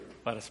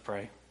Let us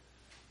pray.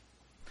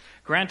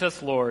 Grant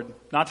us, Lord,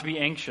 not to be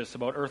anxious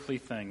about earthly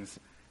things,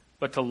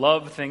 but to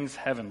love things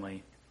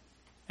heavenly.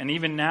 And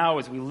even now,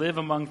 as we live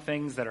among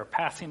things that are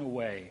passing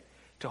away,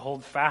 to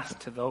hold fast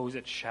to those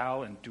that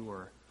shall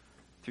endure.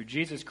 Through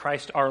Jesus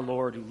Christ our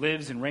Lord, who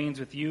lives and reigns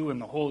with you in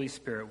the Holy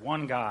Spirit,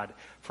 one God,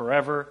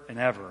 forever and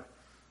ever.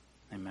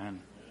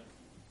 Amen.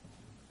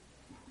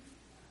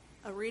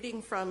 A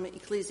reading from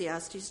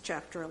Ecclesiastes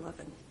chapter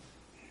 11.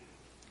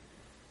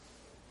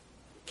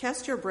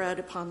 Cast your bread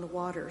upon the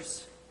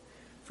waters,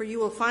 for you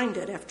will find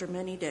it after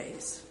many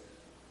days.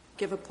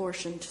 Give a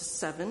portion to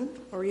 7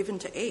 or even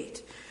to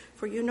 8,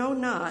 for you know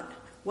not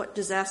what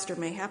disaster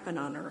may happen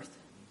on earth.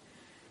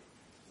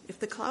 If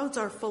the clouds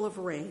are full of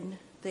rain,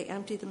 they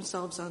empty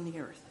themselves on the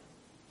earth.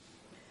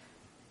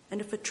 And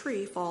if a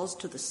tree falls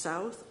to the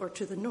south or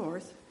to the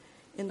north,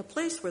 in the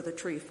place where the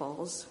tree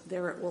falls,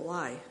 there it will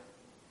lie.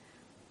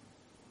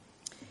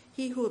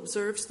 He who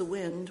observes the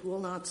wind will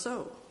not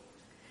sow,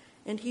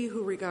 and he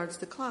who regards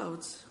the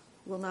clouds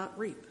will not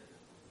reap.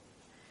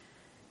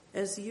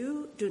 As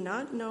you do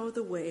not know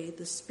the way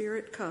the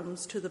Spirit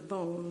comes to the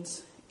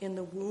bones in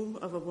the womb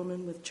of a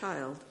woman with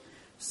child,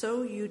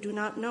 so you do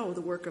not know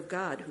the work of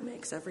God who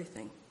makes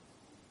everything.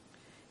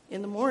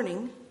 In the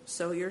morning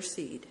sow your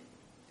seed,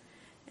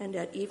 and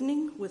at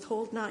evening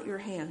withhold not your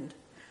hand,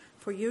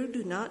 for you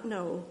do not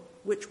know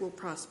which will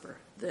prosper,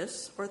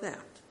 this or that,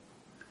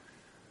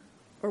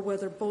 or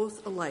whether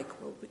both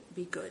alike will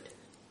be good.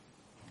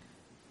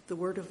 The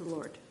word of the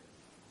Lord.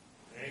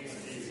 Thanks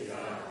be to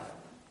God.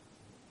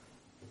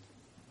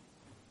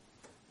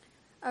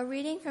 A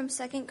reading from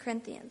 2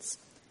 Corinthians.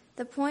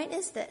 The point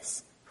is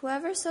this: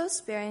 whoever sows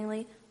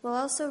sparingly will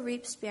also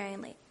reap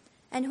sparingly,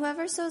 and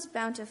whoever sows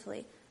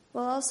bountifully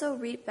will also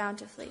reap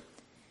bountifully.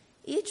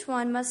 Each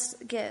one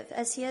must give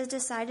as he has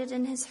decided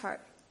in his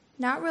heart,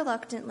 not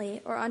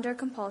reluctantly or under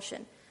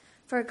compulsion,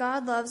 for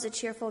God loves a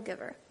cheerful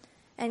giver.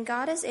 And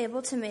God is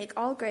able to make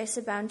all grace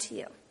abound to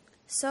you,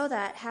 so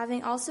that,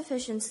 having all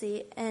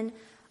sufficiency in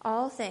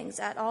all things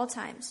at all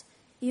times,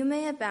 you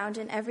may abound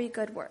in every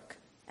good work.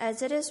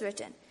 As it is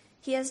written,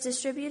 He has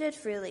distributed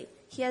freely,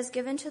 He has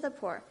given to the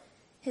poor,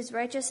 His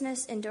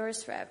righteousness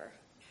endures forever.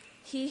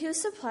 He who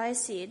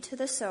supplies seed to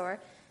the sower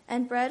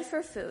and bread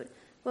for food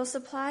will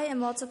supply and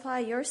multiply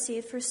your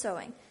seed for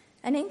sowing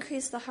and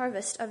increase the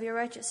harvest of your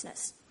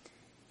righteousness.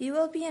 You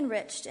will be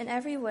enriched in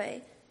every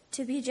way,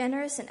 to be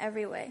generous in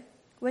every way,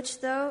 which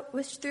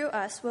through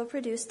us will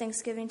produce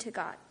thanksgiving to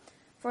God.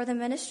 For the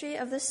ministry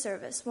of this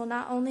service will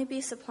not only be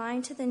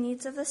supplying to the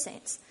needs of the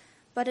saints,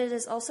 but it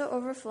is also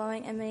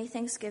overflowing in many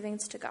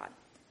thanksgivings to God.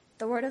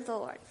 The word of the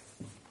Lord.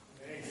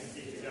 Thanks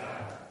be to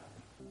God.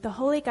 The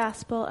Holy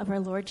Gospel of our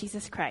Lord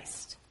Jesus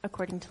Christ,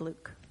 according to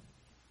Luke.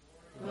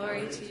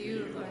 Glory to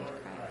you, Lord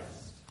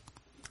Christ.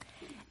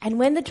 And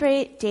when the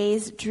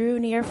days drew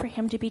near for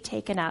him to be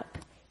taken up,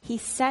 he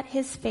set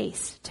his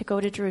face to go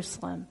to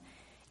Jerusalem.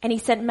 And he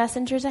sent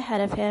messengers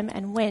ahead of him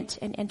and went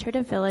and entered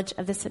a village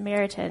of the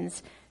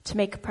Samaritans to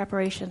make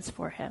preparations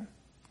for him.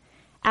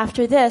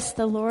 After this,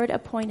 the Lord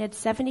appointed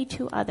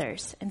 72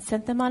 others and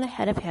sent them on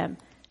ahead of him,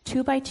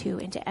 2 by 2,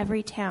 into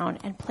every town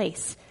and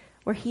place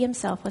where he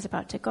himself was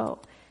about to go.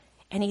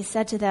 And he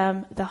said to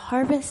them, "The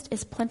harvest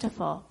is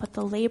plentiful, but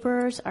the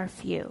laborers are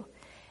few.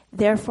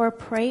 Therefore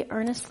pray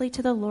earnestly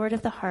to the Lord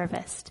of the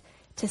harvest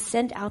to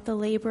send out the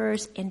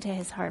laborers into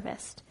his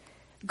harvest.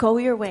 Go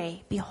your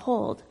way.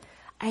 Behold,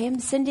 I am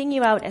sending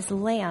you out as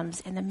lambs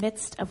in the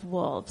midst of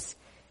wolves.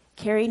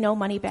 Carry no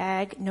money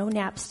bag, no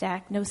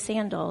knapsack, no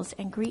sandals,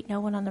 and greet no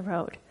one on the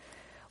road.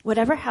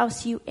 Whatever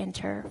house you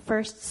enter,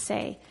 first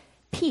say,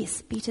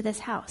 'Peace be to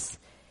this house.'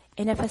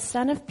 And if a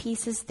son of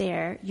peace is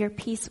there, your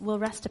peace will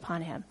rest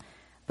upon him.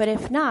 But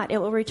if not, it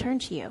will return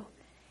to you.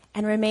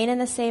 And remain in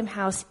the same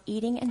house,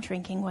 eating and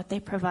drinking what they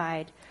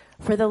provide,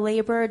 for the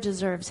laborer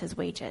deserves his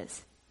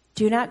wages.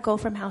 Do not go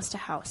from house to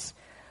house.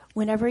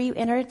 Whenever you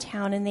enter a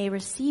town and they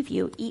receive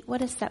you, eat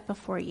what is set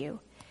before you.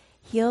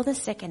 Heal the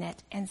sick in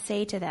it, and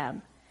say to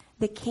them,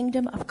 'The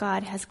kingdom of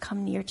God has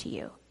come near to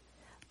you.'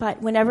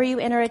 But whenever you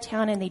enter a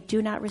town and they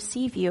do not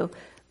receive you,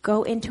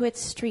 go into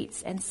its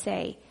streets and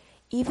say,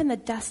 'Even the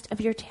dust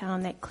of your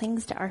town that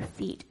clings to our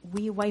feet,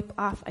 we wipe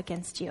off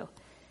against you.'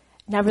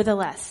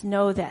 Nevertheless,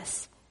 know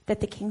this, that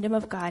the kingdom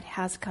of God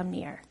has come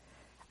near.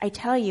 I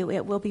tell you,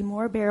 it will be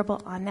more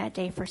bearable on that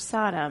day for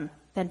Sodom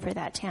than for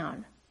that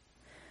town.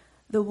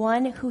 The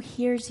one who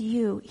hears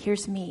you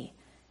hears me,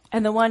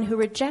 and the one who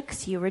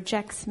rejects you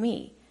rejects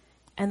me,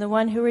 and the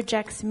one who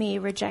rejects me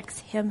rejects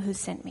him who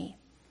sent me."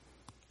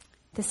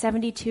 The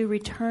 72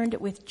 returned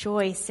with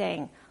joy,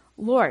 saying,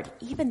 "Lord,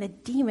 even the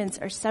demons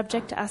are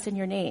subject to us in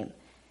your name."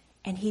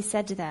 And he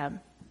said to them,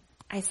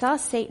 "I saw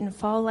Satan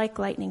fall like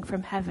lightning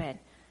from heaven.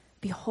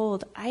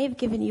 Behold, I have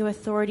given you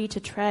authority to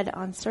tread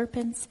on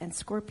serpents and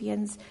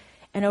scorpions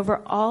and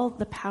over all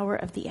the power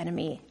of the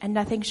enemy, and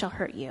nothing shall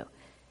hurt you.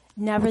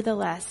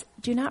 Nevertheless,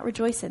 do not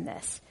rejoice in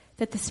this,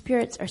 that the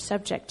spirits are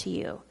subject to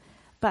you,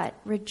 but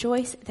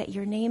rejoice that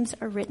your names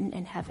are written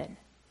in heaven."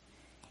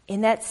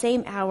 In that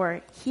same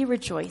hour, he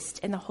rejoiced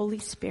in the Holy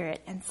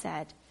Spirit and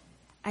said,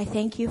 I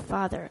thank you,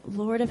 Father,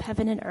 Lord of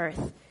heaven and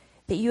earth,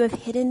 that you have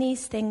hidden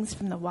these things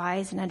from the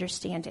wise and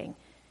understanding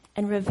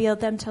and revealed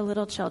them to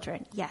little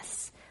children.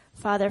 Yes,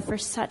 Father, for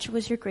such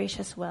was your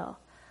gracious will.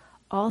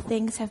 All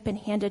things have been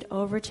handed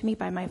over to me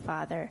by my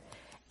Father,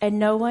 and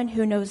no one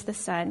knows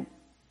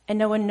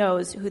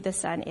who the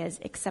Son is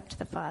except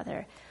the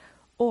Father,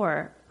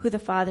 or who the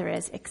Father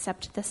is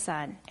except the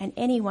Son, and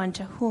anyone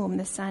to whom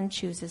the Son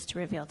chooses to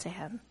reveal to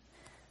him.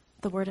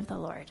 The word of the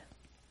Lord.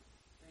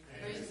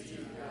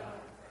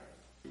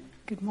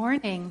 Good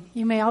morning.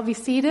 You may all be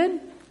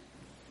seated.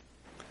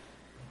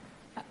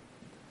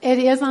 It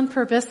is on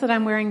purpose that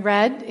I'm wearing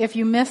red. If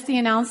you missed the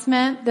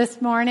announcement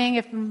this morning,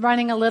 if I'm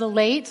running a little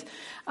late,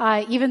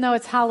 even though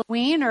it's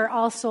Halloween or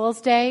All Souls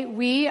Day,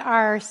 we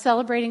are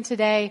celebrating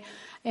today,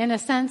 in a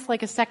sense,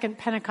 like a second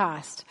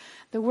Pentecost.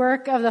 The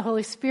work of the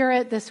Holy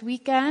Spirit this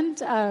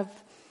weekend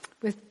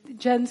with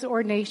Jen's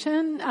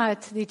ordination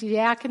to the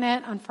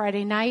diaconate on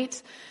Friday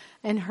night,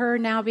 and her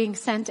now being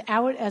sent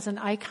out as an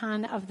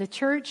icon of the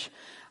church.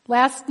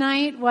 Last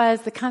night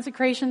was the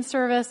consecration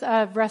service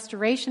of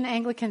Restoration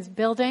Anglican's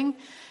building,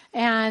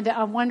 and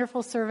a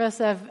wonderful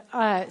service of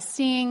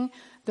seeing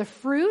the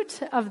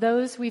fruit of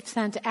those we've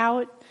sent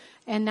out,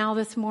 and now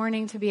this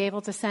morning to be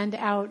able to send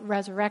out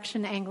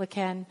Resurrection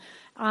Anglican.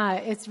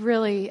 It's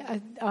really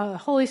a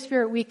Holy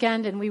Spirit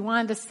weekend, and we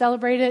wanted to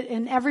celebrate it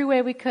in every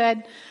way we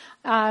could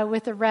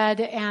with the red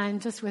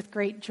and just with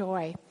great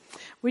joy.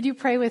 Would you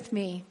pray with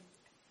me?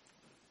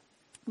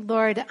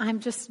 Lord, I'm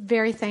just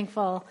very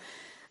thankful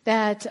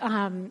that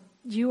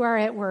you are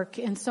at work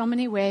in so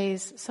many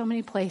ways, so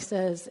many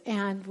places,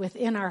 and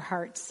within our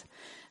hearts.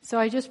 So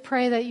I just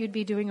pray that you'd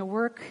be doing a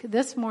work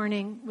this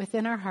morning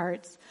within our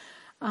hearts,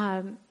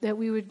 that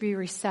we would be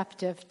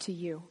receptive to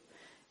you.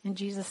 In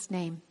Jesus'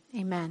 name,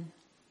 amen.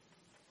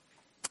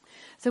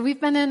 So we've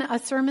been in a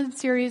sermon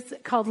series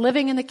called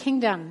Living in the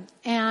Kingdom.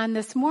 And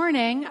this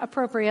morning,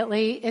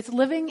 appropriately, it's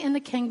Living in the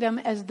Kingdom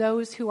as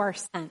those who are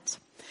sent.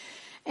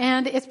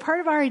 And it's part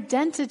of our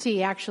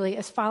identity, actually,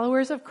 as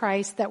followers of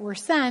Christ, that we're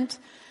sent,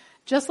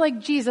 just like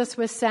Jesus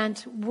was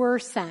sent, we're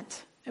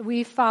sent.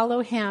 We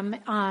follow him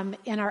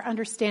in our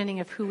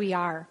understanding of who we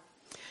are.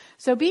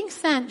 So being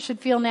sent should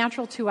feel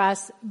natural to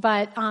us,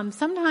 but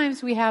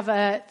sometimes we have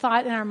a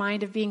thought in our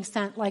mind of being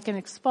sent like an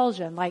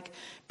expulsion, like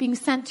being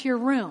sent to your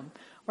room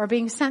or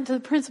being sent to the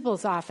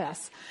principal's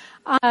office.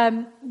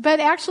 But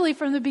actually,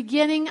 from the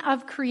beginning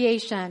of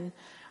creation,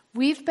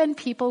 we've been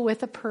people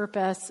with a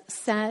purpose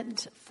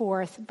sent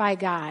forth by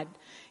God.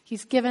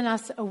 He's given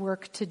us a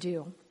work to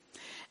do.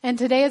 And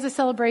today is a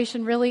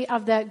celebration really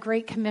of that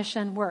Great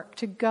Commission work,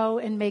 to go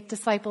and make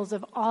disciples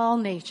of all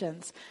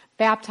nations,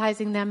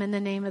 baptizing them in the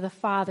name of the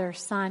Father,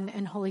 Son,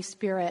 and Holy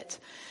Spirit,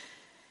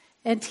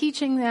 and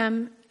teaching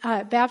them,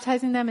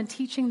 baptizing them and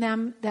teaching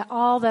them that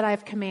all that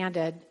I've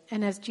commanded.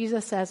 And as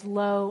Jesus says,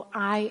 lo,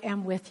 I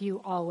am with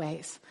you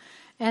always.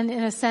 And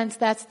in a sense,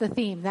 that's the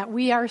theme, that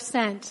we are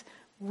sent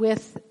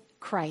with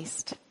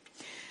Christ.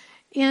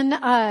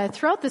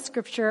 Throughout the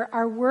scripture,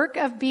 our work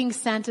of being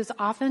sent is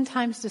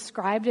oftentimes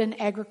described in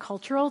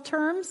agricultural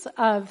terms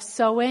of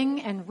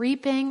sowing and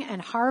reaping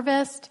and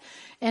harvest.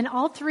 And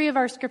all three of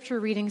our scripture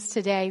readings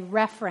today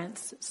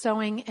reference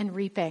sowing and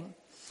reaping.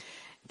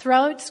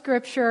 Throughout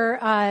scripture,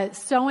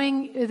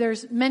 sowing,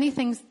 there's many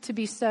things to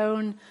be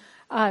sown,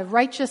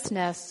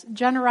 righteousness,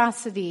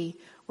 generosity,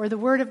 or the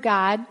Word of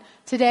God.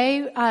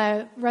 Today,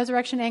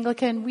 Resurrection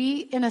Anglican, we,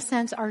 in a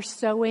sense, are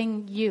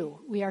sowing you.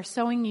 We are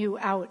sowing you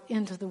out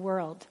into the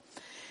world.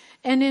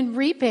 And in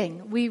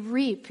reaping, we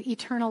reap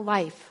eternal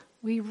life.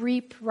 We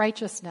reap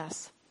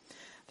righteousness.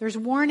 There's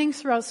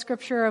warnings throughout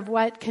Scripture of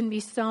what can be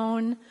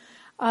sown,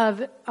 of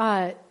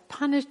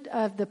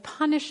the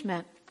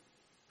punishment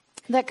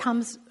that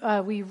comes,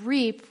 we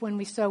reap when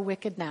we sow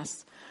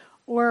wickedness,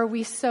 or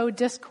we sow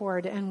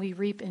discord and we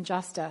reap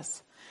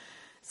injustice.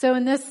 So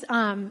in this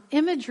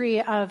imagery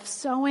of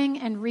sowing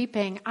and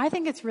reaping, I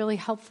think it's really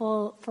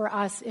helpful for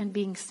us in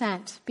being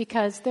sent,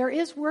 because there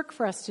is work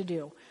for us to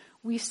do.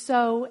 We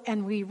sow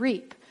and we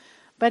reap.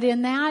 But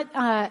in that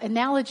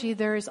analogy,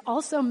 there's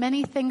also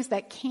many things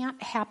that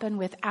can't happen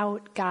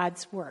without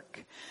God's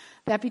work.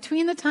 That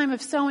between the time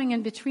of sowing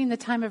and between the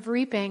time of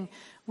reaping,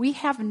 we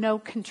have no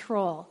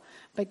control,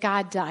 but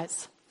God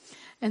does.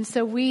 And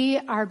so we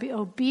are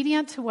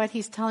obedient to what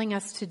he's telling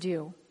us to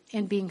do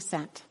in being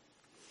sent.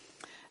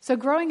 So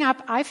growing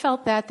up, I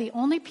felt that the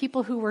only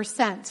people who were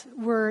sent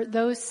were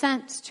those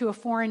sent to a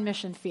foreign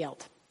mission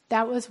field.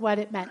 That was what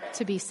it meant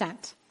to be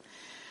sent.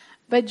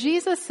 But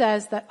Jesus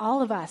says that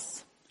all of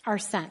us are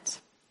sent,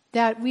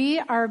 that we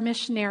are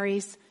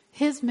missionaries,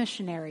 his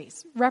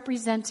missionaries,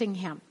 representing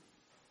him.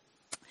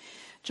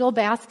 Joel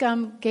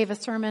Bascom gave a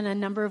sermon a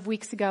number of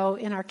weeks ago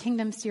in our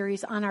Kingdom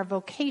series on our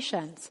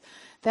vocations,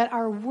 that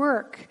our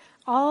work,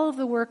 all of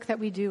the work that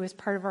we do is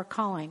part of our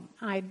calling.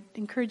 I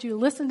encourage you to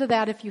listen to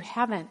that if you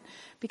haven't,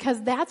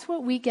 because that's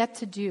what we get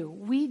to do.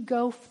 We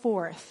go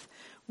forth.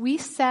 We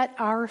set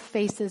our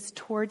faces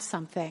towards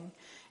something,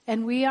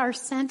 and we are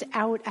sent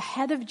out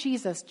ahead of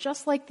Jesus,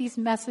 just like these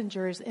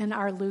messengers in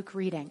our Luke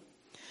reading.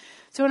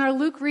 So in our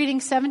Luke reading,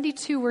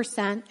 72 were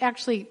sent.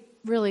 Actually,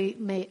 really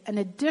an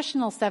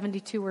additional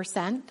 72 were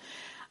sent.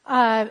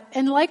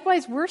 And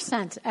likewise, we're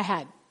sent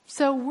ahead.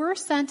 So we're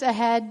sent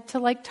ahead to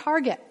like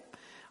Target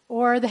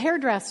or the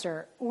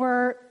hairdresser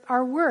or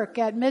our work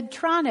at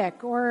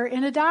Medtronic or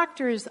in a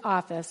doctor's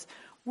office.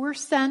 We're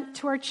sent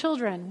to our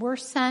children. We're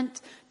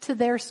sent to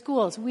their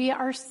schools. We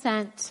are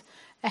sent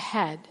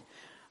ahead.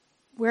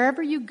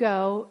 Wherever you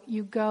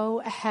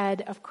go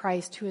ahead of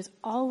Christ, who is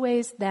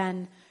always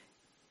then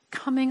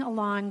coming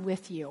along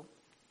with you.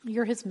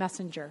 You're his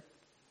messenger.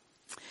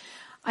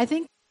 I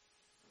think,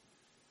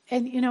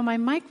 and my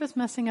mic was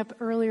messing up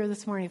earlier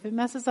this morning. If it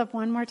messes up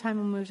one more time,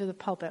 we'll move to the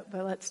pulpit,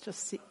 but let's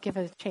just give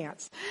it a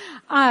chance.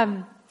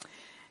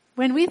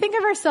 When we think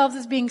of ourselves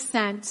as being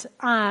sent,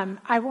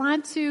 I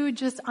want to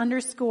just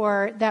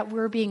underscore that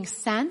we're being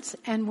sent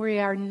and we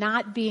are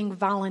not being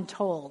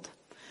voluntold.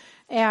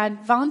 And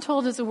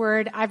voluntold is a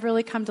word I've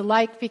really come to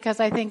like because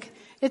I think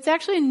it's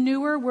actually a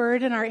newer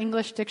word in our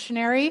English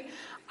dictionary,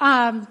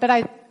 but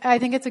I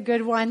think it's a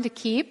good one to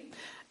keep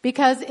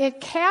because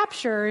it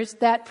captures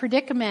that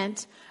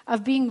predicament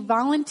of being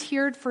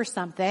volunteered for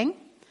something,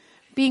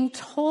 being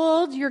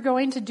told you're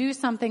going to do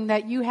something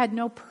that you had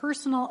no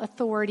personal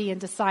authority in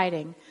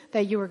deciding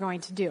that you were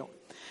going to do.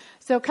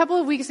 So a couple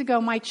of weeks ago,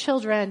 my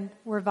children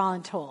were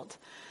voluntold.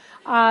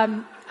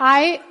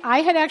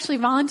 I had actually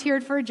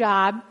volunteered for a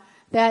job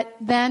that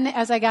then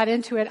as I got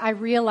into it, I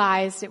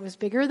realized it was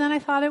bigger than I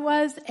thought it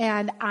was,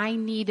 and I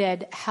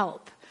needed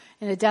help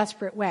in a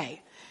desperate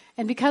way.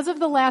 And because of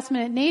the last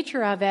minute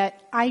nature of it,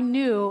 I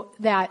knew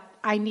that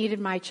I needed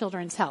my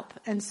children's help.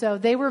 And so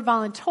they were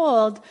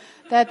voluntold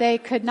that they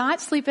could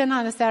not sleep in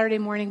on a Saturday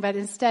morning, but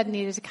instead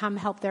needed to come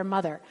help their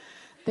mother.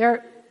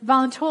 They're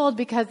voluntold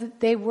because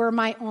they were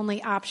my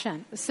only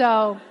option.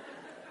 So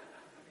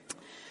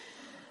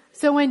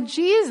when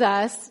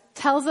Jesus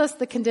tells us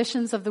the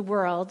conditions of the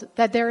world,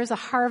 that there is a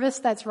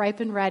harvest that's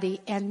ripe and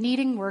ready and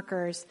needing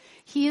workers,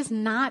 he is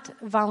not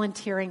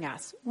volunteering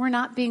us. We're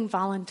not being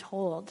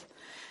voluntold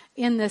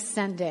in this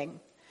sending.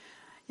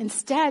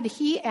 Instead,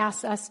 he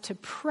asks us to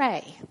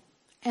pray,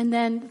 and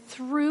then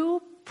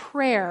through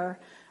prayer,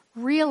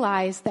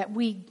 realize that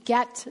we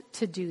get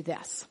to do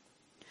this.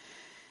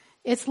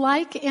 It's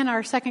like in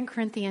our 2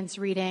 Corinthians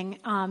reading,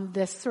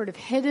 this sort of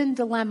hidden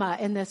dilemma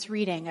in this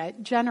reading, a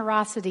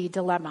generosity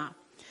dilemma,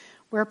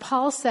 where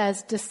Paul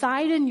says,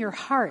 decide in your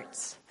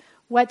hearts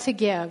what to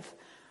give,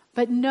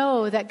 but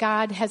know that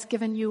God has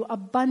given you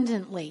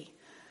abundantly,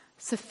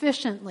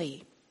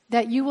 sufficiently,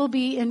 that you will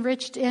be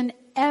enriched in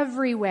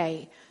every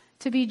way,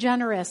 to be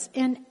generous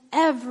in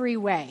every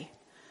way.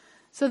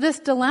 So this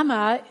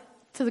dilemma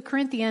to the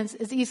Corinthians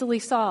is easily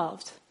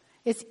solved.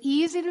 It's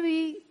easy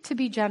to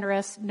be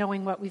generous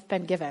knowing what we've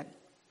been given.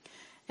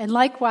 And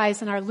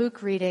likewise in our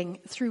Luke reading,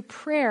 through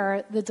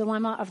prayer, the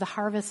dilemma of the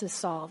harvest is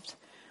solved.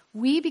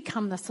 We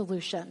become the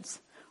solutions.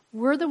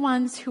 We're the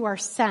ones who are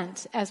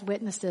sent as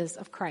witnesses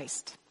of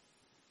Christ.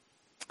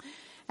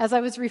 As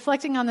I was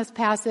reflecting on this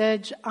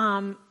passage,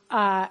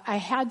 I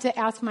had to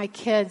ask my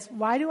kids,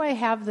 why do I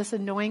have this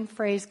annoying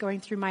phrase going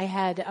through my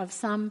head of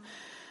some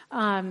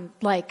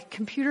like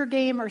computer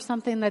game or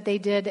something that they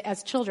did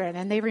as children?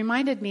 And they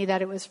reminded me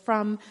that it was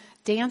from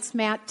Dance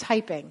Mat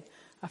Typing,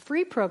 a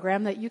free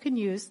program that you can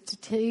use to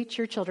teach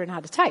your children how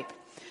to type.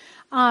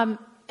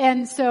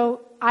 And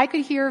so I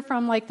could hear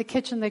from like the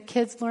kitchen, the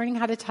kids learning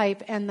how to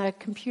type and the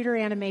computer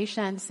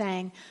animation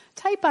saying,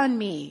 type on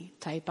me,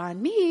 type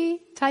on me,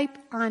 type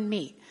on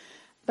me.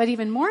 But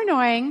even more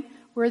annoying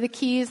were the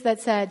keys that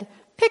said,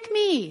 pick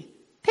me,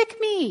 pick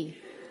me,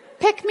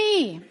 pick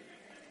me.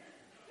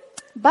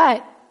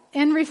 But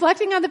in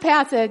reflecting on the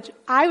passage,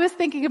 I was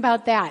thinking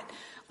about that.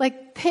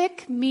 Like,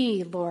 pick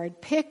me,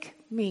 Lord, pick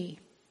me.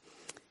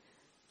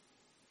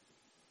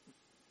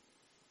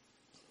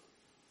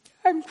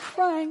 I'm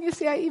crying. You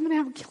see, I even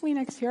have a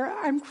Kleenex here.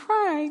 I'm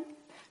crying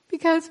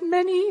because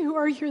many who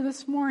are here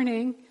this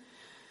morning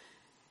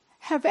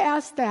have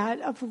asked that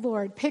of the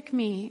Lord, pick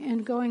me, in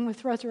going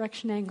with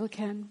Resurrection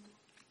Anglican.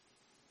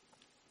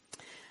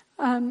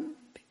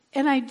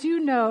 And I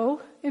do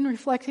know, in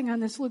reflecting on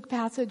this Luke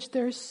passage,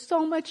 there's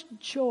so much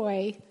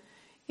joy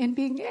in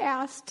being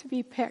asked to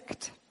be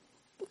picked.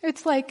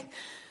 It's like,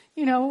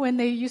 when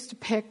they used to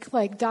pick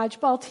like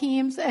dodgeball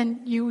teams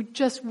and you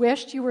just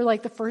wished you were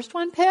like the first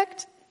one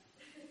picked.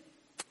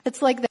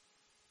 It's like that.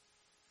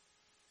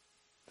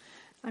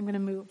 I'm going to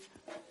move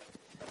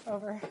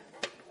over.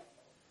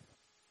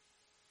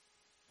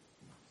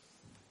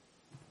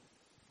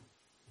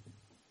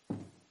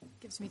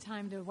 Gives me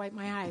time to wipe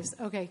my eyes.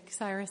 Okay,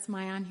 Cyrus, am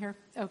I on here?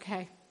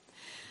 Okay.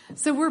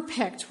 So we're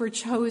picked, we're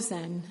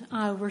chosen,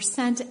 we're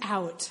sent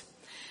out.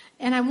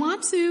 And I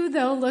want to,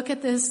 though, look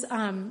at this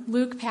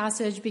Luke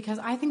passage because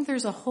I think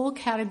there's a whole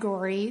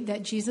category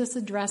that Jesus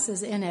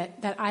addresses in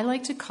it that I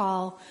like to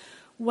call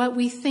what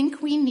we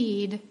think we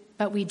need,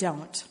 but we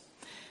don't.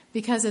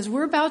 Because as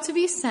we're about to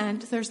be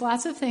sent, there's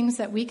lots of things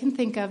that we can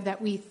think of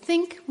that we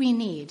think we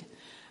need,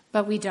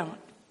 but we don't.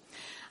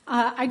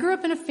 I grew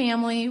up in a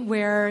family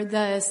where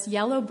this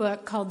yellow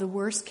book called the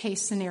Worst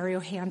Case Scenario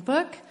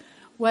Handbook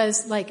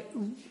was like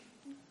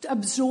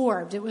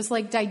absorbed. It was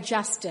like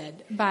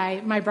digested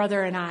by my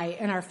brother and I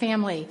and our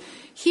family.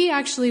 He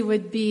actually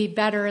would be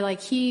better,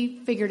 like he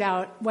figured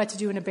out what to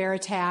do in a bear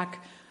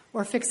attack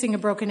or fixing a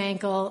broken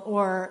ankle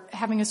or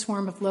having a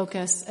swarm of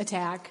locusts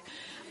attack.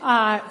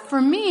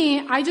 For me,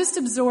 I just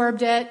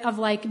absorbed it of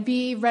like,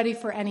 be ready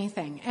for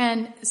anything.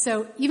 And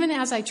so even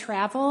as I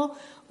travel,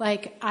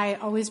 like I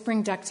always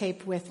bring duct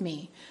tape with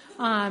me.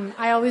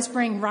 I always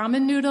bring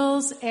ramen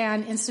noodles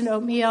and instant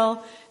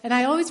oatmeal, and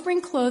I always bring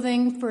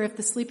clothing for if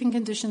the sleeping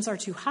conditions are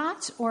too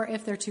hot or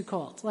if they're too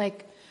cold,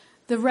 like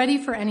the ready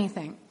for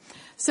anything.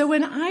 So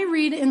when I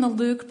read in the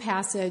Luke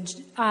passage,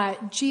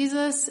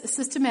 Jesus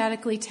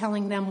systematically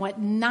telling them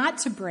what not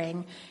to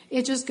bring,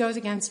 it just goes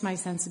against my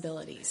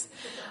sensibilities.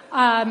 He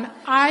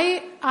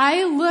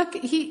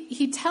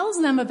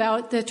tells them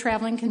about the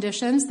traveling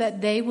conditions,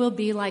 that they will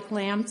be like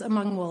lambs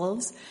among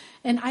wolves.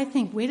 And I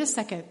think, wait a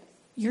second,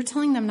 you're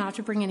telling them not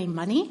to bring any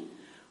money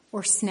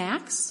or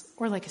snacks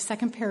or like a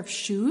second pair of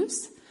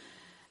shoes?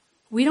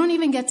 We don't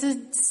even get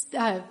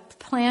to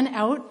plan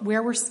out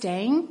where we're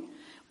staying.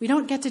 We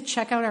don't get to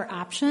check out our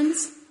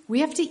options. We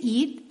have to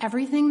eat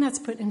everything that's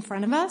put in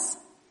front of us.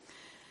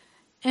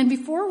 And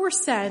before we're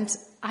sent,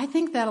 I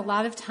think that a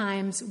lot of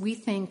times we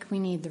think we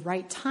need the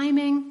right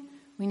timing,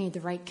 we need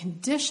the right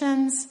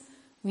conditions,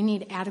 we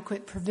need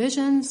adequate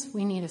provisions,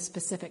 we need a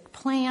specific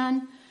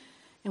plan,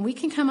 and we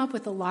can come up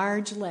with a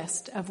large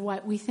list of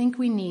what we think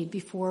we need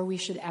before we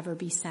should ever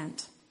be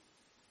sent.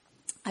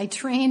 I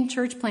train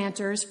church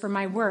planters for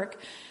my work,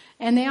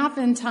 and they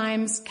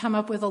oftentimes come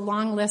up with a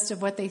long list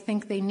of what they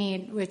think they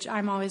need, which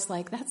I'm always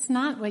like, that's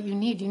not what you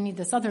need. You need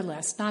this other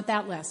list, not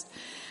that list.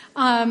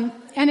 And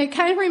it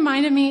kind of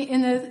reminded me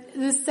in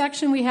this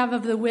section we have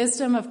of the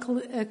wisdom of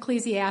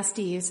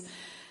Ecclesiastes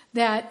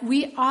that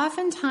we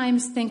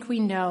oftentimes think we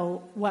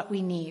know what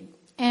we need.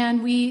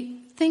 And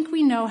we think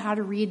we know how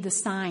to read the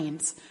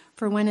signs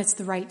for when it's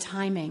the right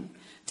timing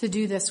to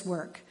do this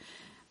work.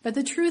 But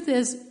the truth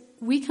is,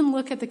 we can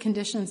look at the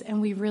conditions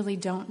and we really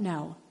don't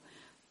know.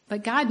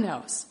 But God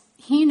knows.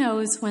 He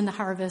knows when the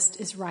harvest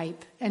is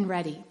ripe and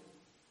ready.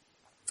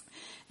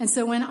 And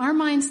so when our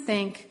minds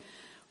think,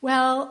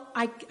 well,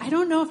 I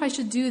don't know if I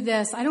should do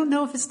this. I don't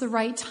know if it's the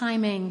right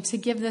timing to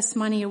give this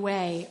money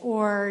away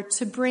or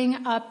to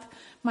bring up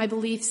my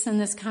beliefs in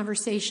this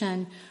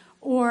conversation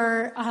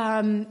or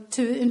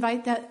to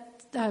invite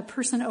that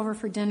person over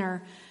for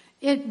dinner.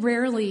 It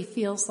rarely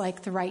feels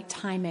like the right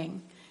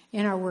timing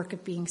in our work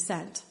of being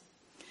sent.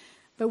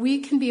 But we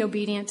can be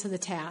obedient to the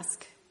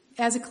task.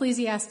 As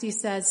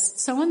Ecclesiastes says,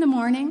 sow in the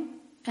morning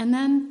and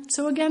then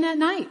sow again at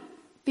night,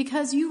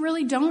 because you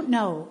really don't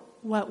know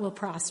what will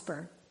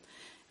prosper.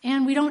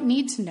 And we don't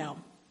need to know.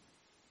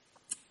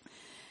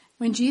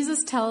 When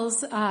Jesus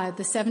tells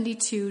the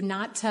 72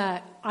 not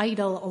to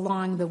idle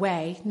along the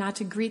way, not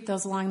to greet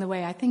those along the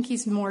way, I think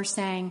he's more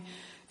saying,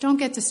 don't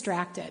get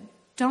distracted.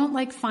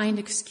 Don't find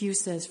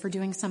excuses for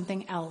doing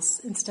something else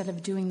instead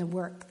of doing the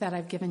work that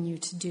I've given you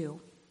to do.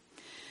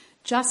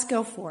 Just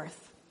go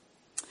forth.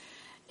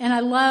 And I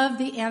love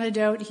the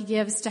antidote he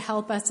gives to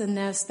help us in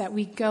this, that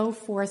we go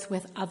forth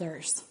with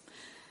others.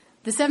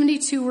 The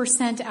 72 were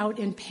sent out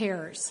in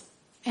pairs,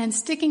 and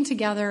sticking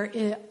together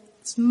is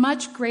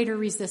much greater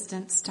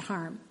resistance to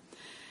harm.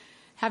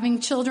 Having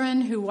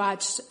children who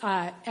watched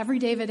every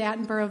David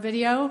Attenborough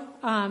video,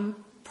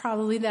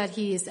 probably that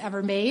he's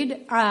ever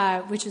made,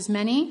 which is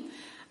many,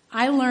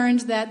 I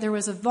learned that there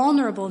was a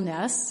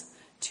vulnerableness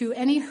to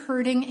any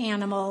herding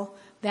animal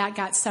that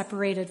got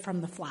separated from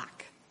the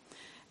flock.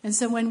 And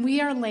so when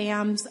we are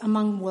lambs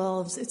among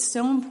wolves, it's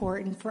so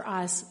important for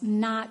us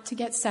not to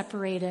get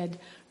separated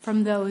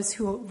from those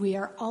who we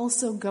are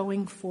also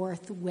going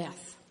forth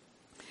with.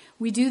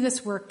 We do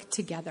this work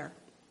together.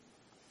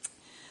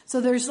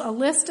 So there's a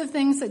list of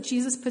things that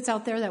Jesus puts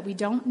out there that we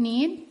don't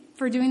need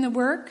for doing the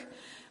work,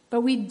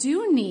 but we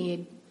do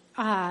need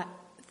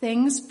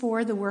things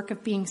for the work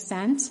of being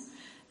sent.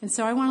 And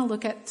so I want to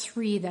look at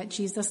 3 that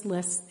Jesus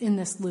lists in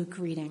this Luke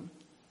reading.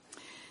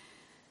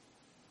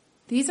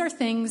 These are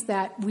things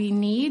that we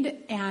need,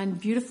 and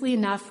beautifully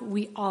enough,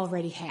 we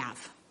already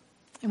have.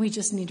 And we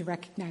just need to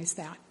recognize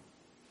that.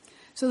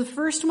 So the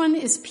first one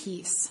is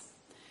peace.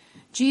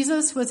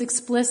 Jesus was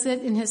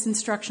explicit in his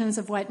instructions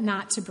of what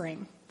not to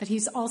bring, but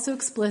he's also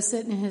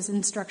explicit in his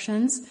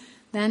instructions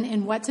then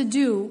in what to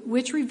do,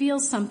 which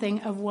reveals something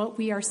of what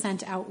we are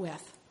sent out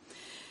with.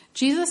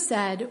 Jesus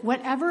said,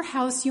 whatever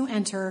house you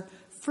enter,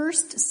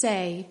 first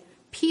say,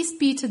 peace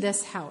be to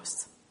this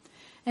house.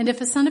 And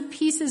if a son of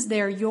peace is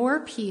there, your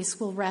peace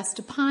will rest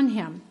upon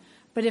him.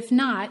 But if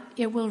not,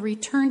 it will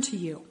return to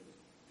you.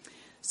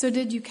 So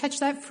did you catch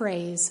that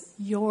phrase,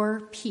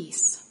 your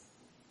peace?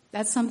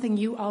 That's something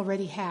you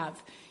already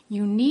have.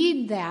 You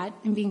need that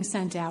in being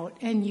sent out,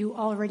 and you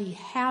already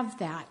have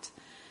that.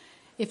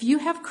 If you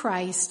have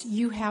Christ,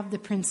 you have the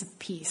Prince of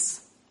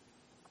Peace.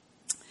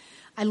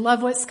 I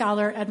love what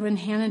scholar Edwin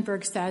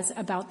Hannenberg says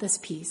about this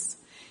peace.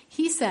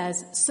 He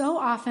says, so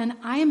often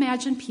I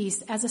imagine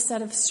peace as a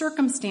set of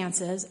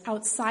circumstances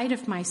outside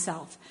of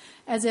myself,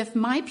 as if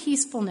my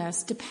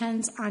peacefulness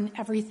depends on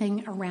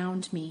everything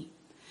around me.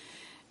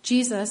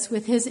 Jesus,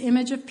 with his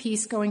image of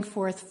peace going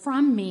forth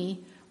from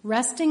me,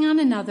 resting on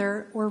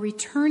another, or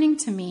returning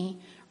to me,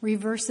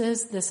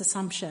 reverses this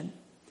assumption.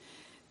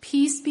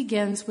 Peace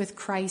begins with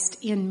Christ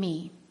in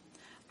me.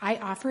 I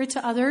offer it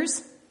to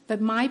others,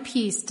 but my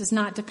peace does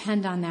not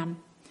depend on them.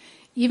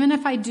 Even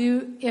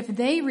if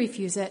they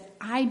refuse it,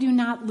 I do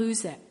not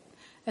lose it,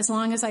 as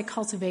long as I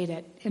cultivate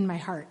it in my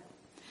heart.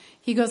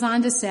 He goes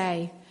on to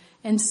say,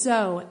 and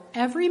so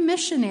every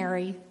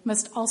missionary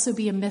must also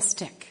be a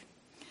mystic,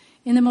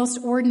 in the most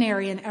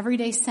ordinary and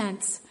everyday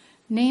sense,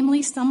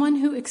 namely someone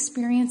who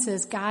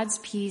experiences God's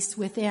peace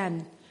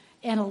within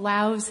and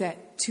allows it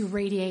to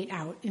radiate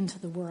out into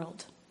the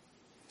world.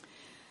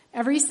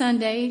 Every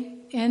Sunday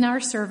in our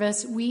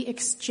service, we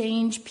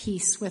exchange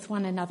peace with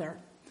one another.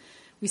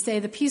 We say,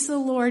 the peace of the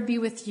Lord be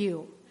with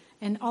you,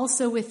 and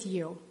also with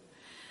you.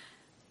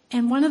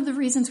 And one of the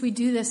reasons we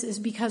do this is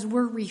because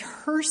we're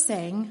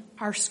rehearsing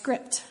our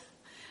script.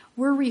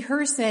 We're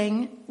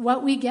rehearsing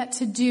what we get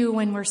to do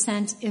when we're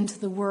sent into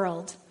the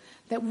world,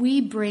 that we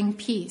bring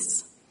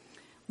peace.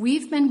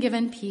 We've been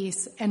given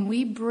peace, and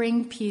we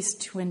bring peace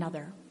to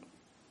another.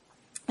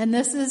 And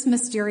this is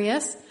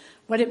mysterious,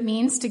 what it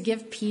means to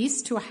give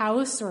peace to a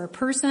house or a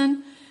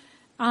person.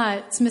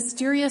 It's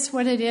mysterious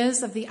what it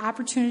is of the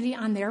opportunity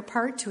on their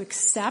part to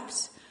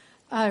accept,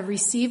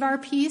 receive our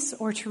peace,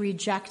 or to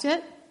reject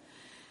it.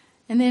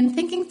 And then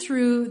thinking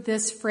through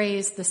this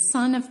phrase, the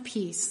Son of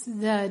Peace,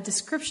 the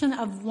description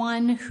of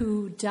one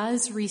who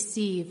does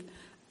receive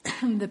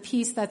the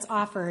peace that's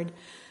offered,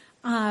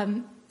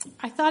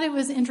 I thought it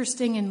was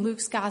interesting in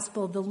Luke's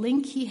gospel, the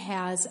link he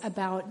has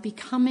about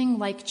becoming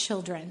like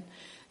children.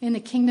 In the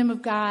kingdom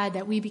of God,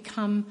 that we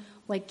become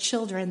like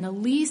children. The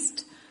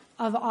least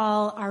of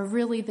all are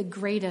really the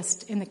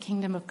greatest in the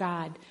kingdom of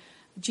God.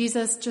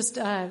 Jesus, just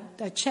a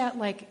chat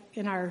like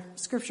in our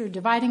scripture,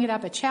 dividing it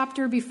up, a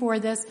chapter before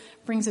this,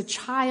 brings a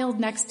child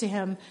next to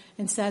him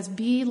and says,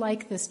 be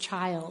like this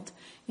child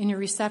in your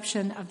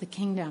reception of the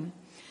kingdom.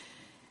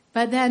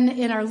 But then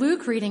in our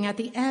Luke reading at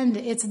the end,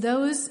 it's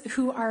those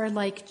who are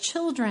like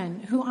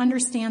children who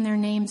understand their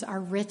names are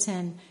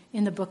written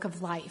in the book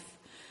of life.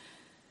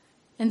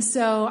 And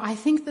so I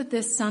think that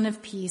this Son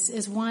of Peace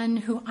is one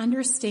who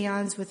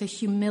understands with a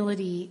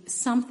humility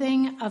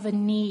something of a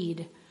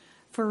need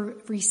for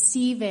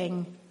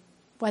receiving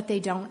what they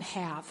don't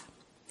have.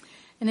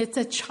 And it's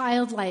a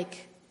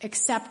childlike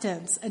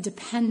acceptance, a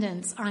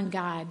dependence on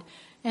God.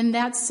 And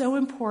that's so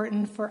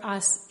important for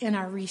us in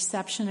our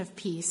reception of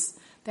peace,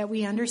 that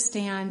we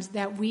understand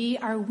that we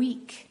are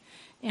weak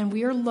and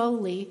we are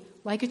lowly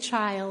like a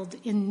child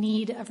in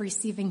need of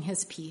receiving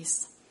his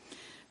peace.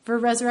 For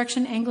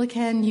Resurrection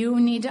Anglican, you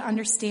need to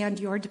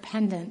understand your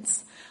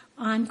dependence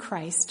on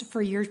Christ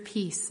for your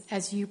peace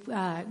as you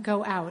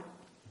go out.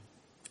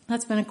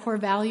 That's been a core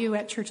value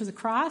at Church of the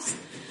Cross.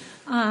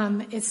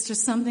 It's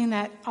just something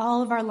that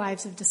all of our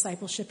lives of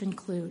discipleship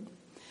include.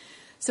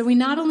 So we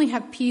not only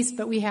have peace,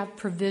 but we have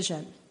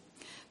provision.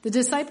 The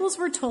disciples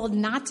were told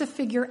not to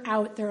figure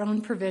out their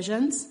own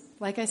provisions.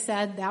 Like I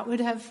said, that would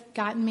have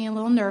gotten me a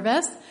little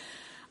nervous.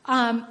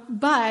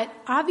 But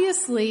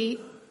obviously,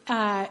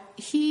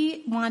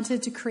 he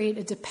wanted to create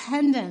a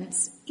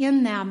dependence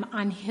in them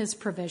on his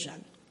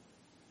provision.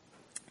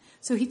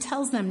 So he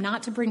tells them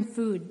not to bring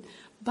food,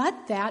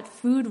 but that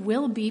food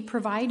will be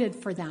provided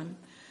for them.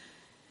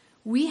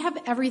 We have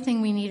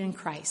everything we need in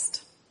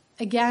Christ.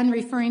 Again,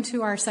 referring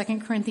to our 2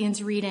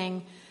 Corinthians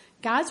reading,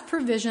 God's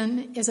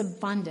provision is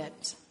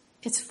abundant.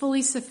 It's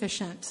fully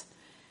sufficient.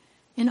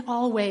 In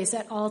all ways,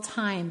 at all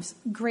times,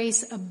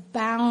 grace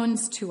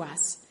abounds to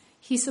us.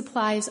 He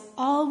supplies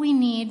all we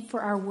need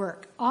for our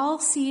work, all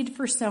seed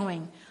for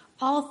sowing,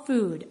 all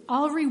food,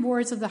 all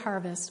rewards of the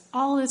harvest,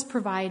 all is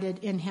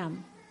provided in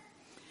him.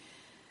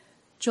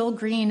 Joel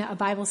Green, a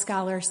Bible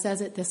scholar, says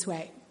it this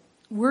way.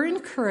 We're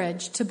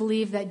encouraged to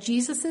believe that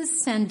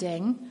Jesus'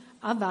 sending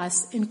of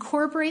us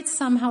incorporates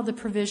somehow the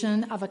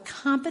provision of a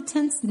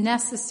competence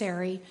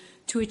necessary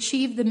to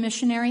achieve the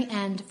missionary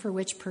end for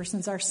which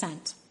persons are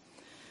sent.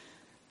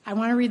 I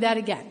want to read that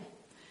again.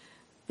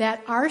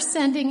 That our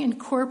sending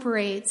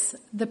incorporates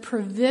the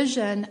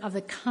provision of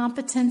the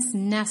competence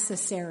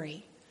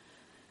necessary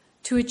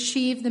to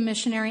achieve the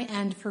missionary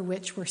end for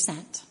which we're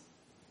sent.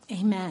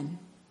 Amen.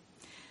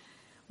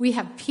 We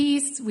have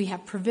peace, we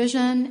have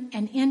provision,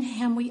 and in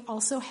him we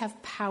also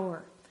have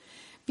power.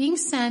 Being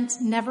sent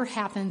never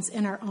happens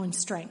in our own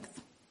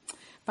strength,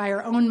 by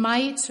our own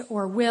might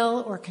or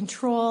will or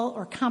control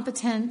or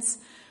competence.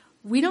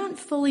 We don't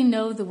fully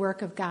know the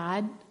work of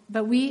God,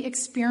 but we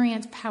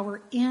experience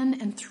power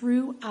in and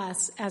through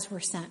us as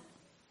we're sent.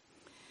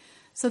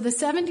 So the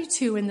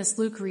 72 in this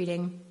Luke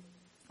reading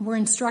were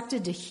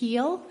instructed to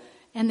heal,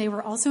 and they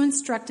were also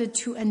instructed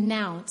to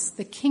announce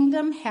the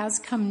kingdom has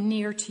come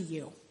near to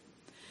you.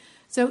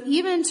 So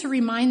even to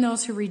remind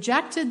those who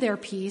rejected their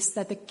peace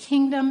that the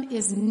kingdom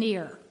is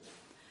near.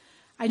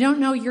 I don't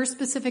know your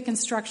specific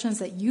instructions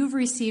that you've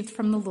received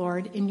from the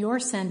Lord in your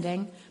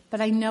sending,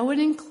 but I know it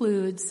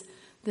includes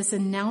this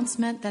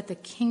announcement that the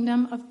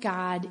kingdom of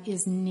God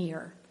is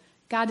near.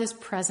 God is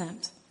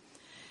present.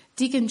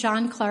 Deacon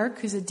John Clark,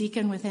 who's a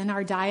deacon within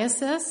our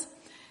diocese,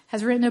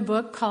 has written a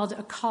book called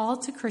A Call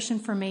to Christian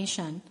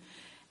Formation.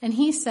 And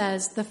he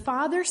says, the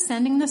Father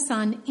sending the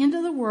Son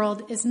into the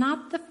world is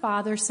not the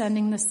Father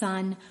sending the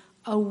Son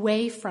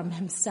away from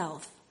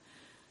himself,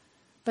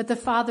 but the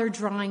Father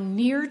drawing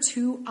near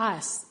to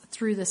us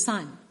through the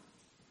Son.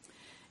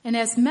 And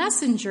as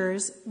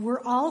messengers,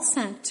 we're all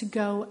sent to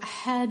go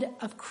ahead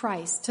of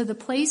Christ to the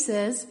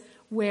places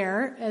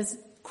where, as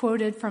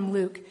quoted from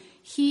Luke,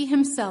 he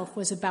himself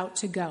was about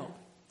to go.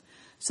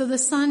 So the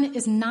Son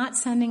is not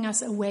sending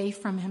us away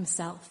from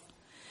himself,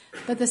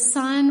 but the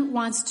Son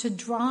wants to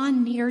draw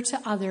near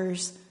to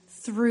others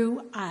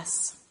through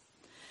us.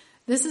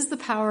 This is the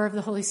power of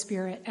the Holy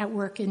Spirit at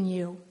work in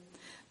you,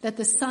 that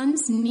the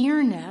Son's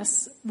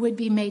nearness would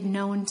be made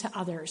known to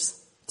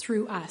others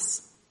through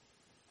us.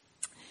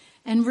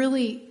 And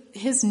really,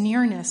 his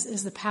nearness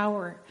is the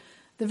power.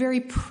 The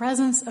very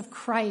presence of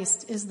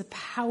Christ is the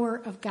power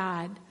of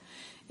God.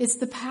 It's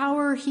the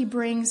power he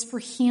brings for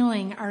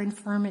healing our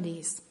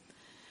infirmities.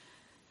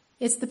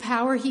 It's the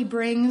power he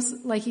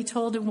brings, like he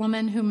told a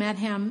woman who met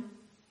him.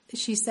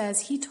 She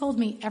says, he told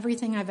me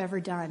everything I've ever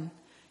done.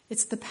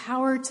 It's the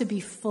power to be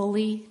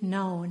fully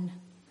known.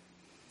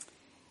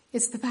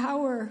 It's the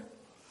power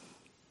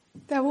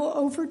that will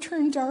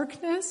overturn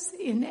darkness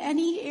in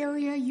any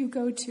area you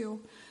go to.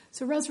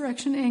 So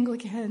Resurrection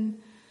Anglican,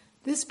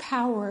 this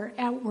power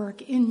at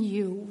work in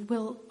you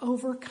will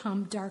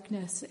overcome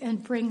darkness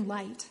and bring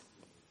light.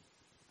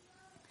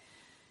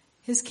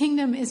 His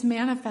kingdom is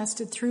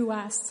manifested through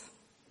us.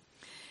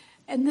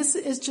 And this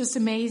is just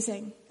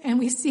amazing. And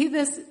we see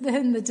this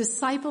in the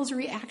disciples'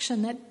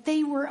 reaction, that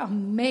they were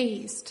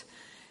amazed.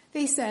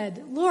 They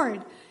said,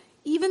 Lord,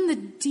 even the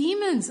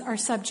demons are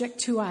subject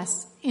to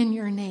us in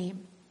your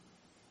name.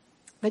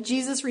 But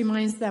Jesus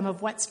reminds them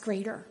of what's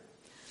greater.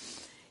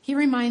 He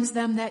reminds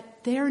them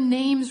that their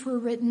names were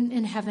written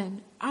in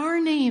heaven.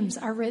 Our names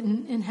are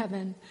written in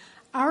heaven.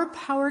 Our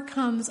power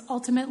comes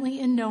ultimately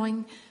in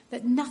knowing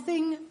that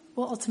nothing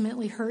will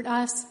ultimately hurt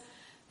us,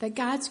 that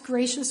God's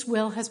gracious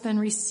will has been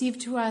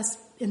received to us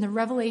in the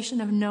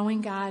revelation of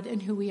knowing God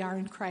and who we are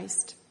in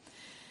Christ.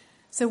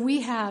 So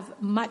we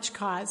have much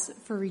cause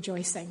for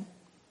rejoicing.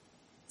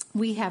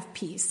 We have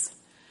peace.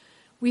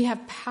 We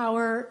have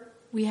power.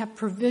 We have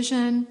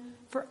provision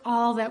for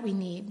all that we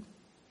need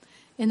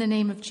in the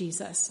name of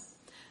Jesus.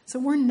 So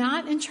we're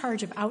not in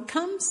charge of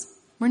outcomes.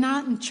 We're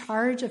not in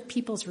charge of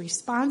people's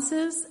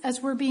responses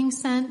as we're being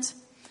sent.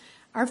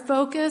 Our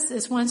focus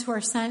as ones who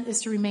are sent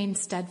is to remain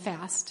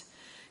steadfast,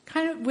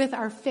 kind of with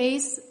our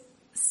face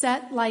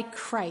set like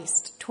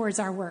Christ towards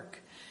our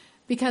work,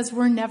 because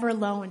we're never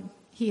alone.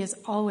 He is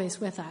always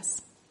with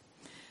us.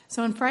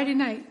 So on Friday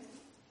night,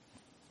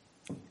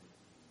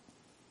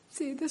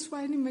 see, this is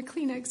why I need my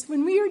Kleenex.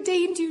 When we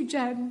ordained you,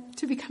 Jen,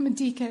 to become a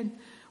deacon,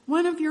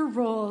 one of your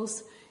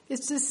roles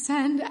is to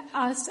send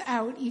us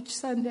out each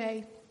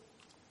Sunday.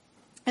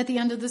 At the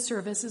end of the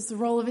service is the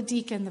role of a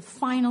deacon, the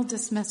final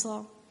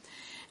dismissal.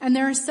 And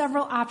there are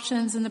several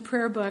options in the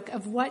prayer book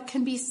of what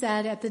can be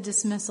said at the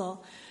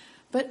dismissal.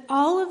 But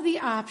all of the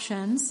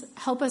options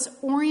help us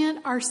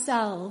orient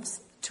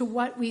ourselves to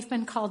what we've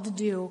been called to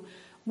do,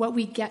 what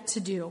we get to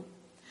do.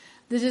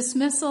 The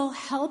dismissal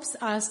helps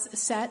us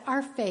set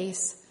our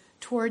face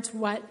towards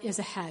what is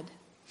ahead.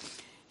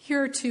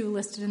 Here are two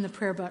listed in the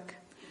prayer book.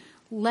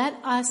 Let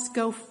us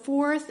go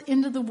forth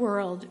into the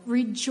world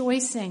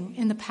rejoicing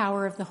in the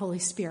power of the Holy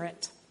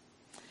Spirit.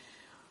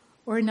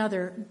 Or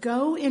another,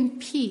 go in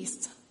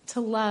peace to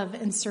love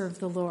and serve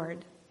the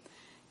Lord.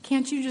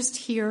 Can't you just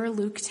hear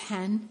Luke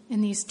 10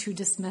 in these two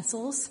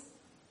dismissals?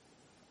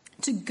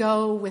 To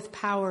go with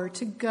power,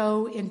 to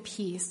go in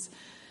peace,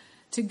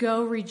 to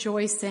go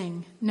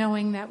rejoicing,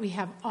 knowing that we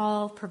have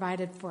all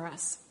provided for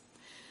us.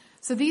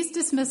 So these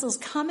dismissals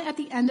come at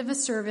the end of a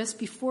service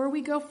before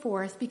we go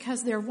forth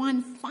because they're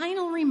one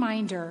final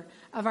reminder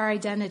of our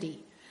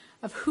identity,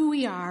 of who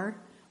we are,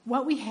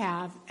 what we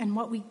have, and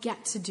what we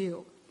get to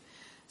do.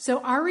 So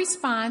our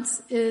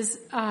response is,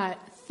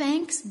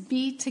 thanks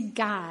be to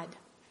God.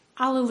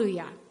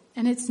 Alleluia.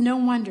 And it's no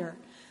wonder.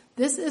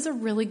 This is a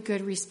really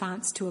good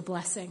response to a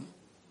blessing.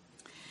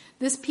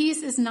 This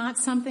peace is not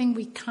something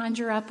we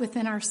conjure up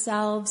within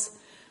ourselves.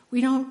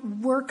 We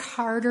don't work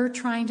harder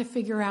trying to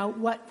figure out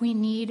what we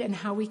need and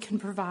how we can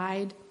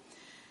provide.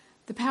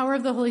 The power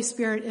of the Holy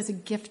Spirit is a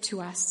gift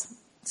to us.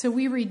 So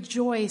we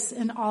rejoice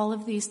in all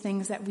of these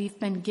things that we've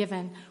been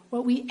given.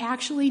 What we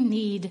actually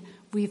need,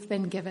 we've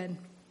been given.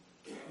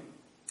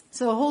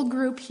 So a whole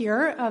group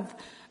here of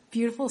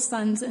beautiful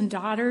sons and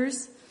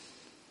daughters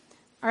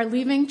are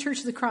leaving Church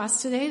of the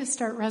Cross today to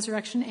start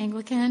Resurrection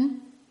Anglican.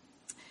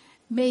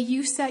 May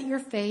you set your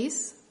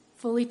face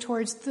fully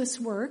towards this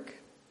work.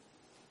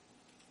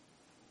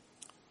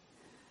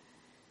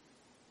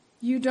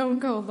 You don't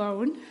go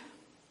alone.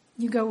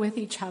 You go with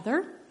each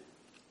other,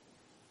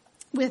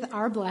 with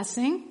our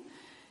blessing,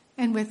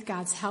 and with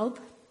God's help,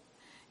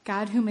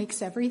 God who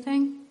makes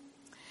everything.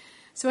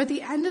 So at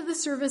the end of the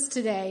service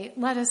today,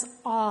 let us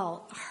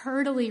all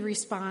heartily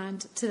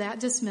respond to that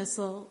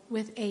dismissal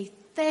with a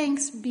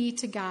thanks be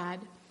to God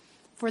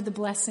for the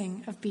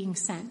blessing of being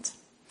sent.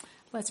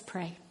 Let's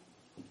pray.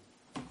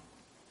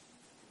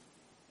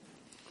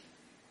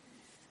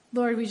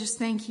 Lord, we just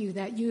thank you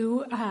that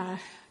you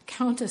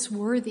count us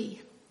worthy,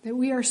 that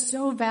we are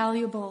so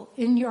valuable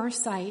in your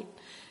sight,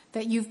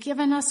 that you've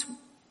given us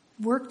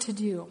work to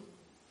do,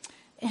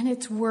 and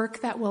it's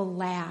work that will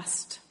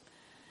last.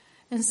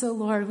 And so,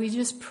 Lord, we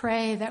just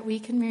pray that we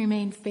can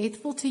remain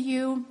faithful to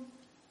you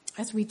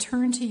as we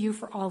turn to you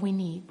for all we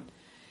need.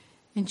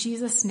 In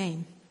Jesus'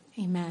 name,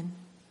 amen.